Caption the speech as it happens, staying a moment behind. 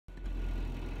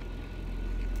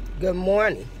Good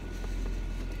morning.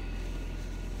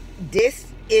 This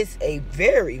is a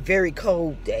very, very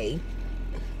cold day.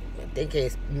 I think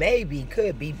it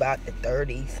could be about the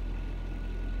 30s.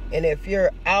 And if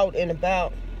you're out and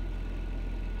about,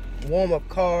 warm up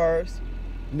cars,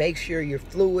 make sure your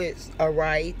fluids are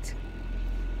right.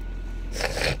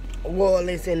 Oil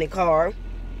is in the car.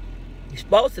 You're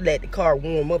supposed to let the car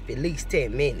warm up at least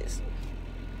 10 minutes.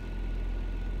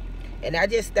 And I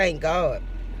just thank God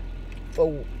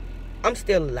for I'm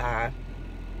still alive.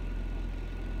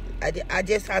 I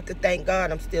just have to thank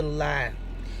God I'm still alive.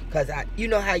 Because you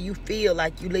know how you feel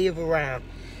like you live around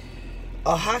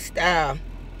a hostile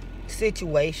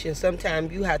situation.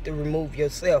 Sometimes you have to remove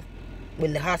yourself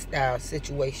when the hostile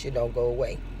situation don't go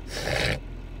away.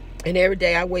 And every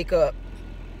day I wake up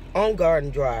on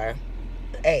Garden Drive,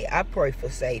 hey, I pray for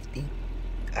safety.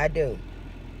 I do.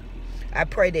 I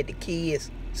pray that the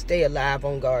kids stay alive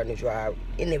on Garden Drive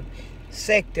in the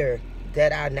sector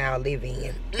that I now live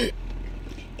in.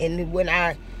 And when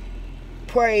I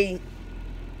pray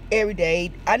every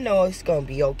day, I know it's going to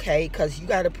be okay, because you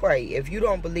got to pray. If you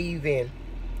don't believe in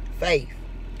faith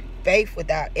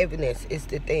without evidence is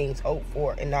the things hoped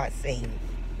for and not seen.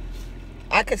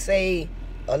 I could say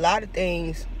a lot of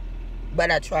things,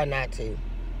 but I try not to.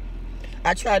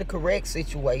 I try to correct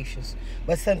situations,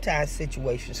 but sometimes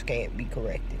situations can't be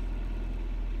corrected.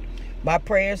 My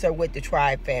prayers are with the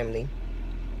Tribe family,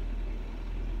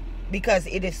 because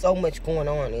it is so much going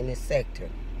on in this sector.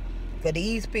 For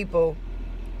these people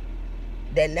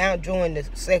that now join the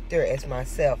sector as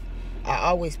myself, I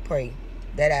always pray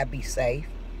that I be safe.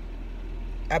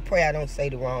 I pray I don't say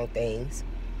the wrong things.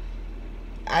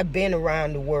 I've been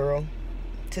around the world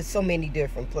to so many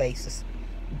different places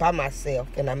by myself,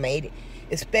 and I made it,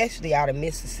 especially out of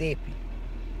Mississippi.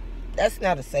 That's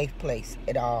not a safe place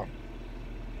at all.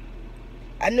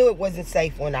 I knew it wasn't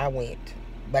safe when I went,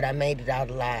 but I made it out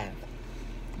alive.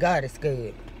 God is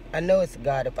good. I know it's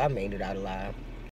God if I made it out alive.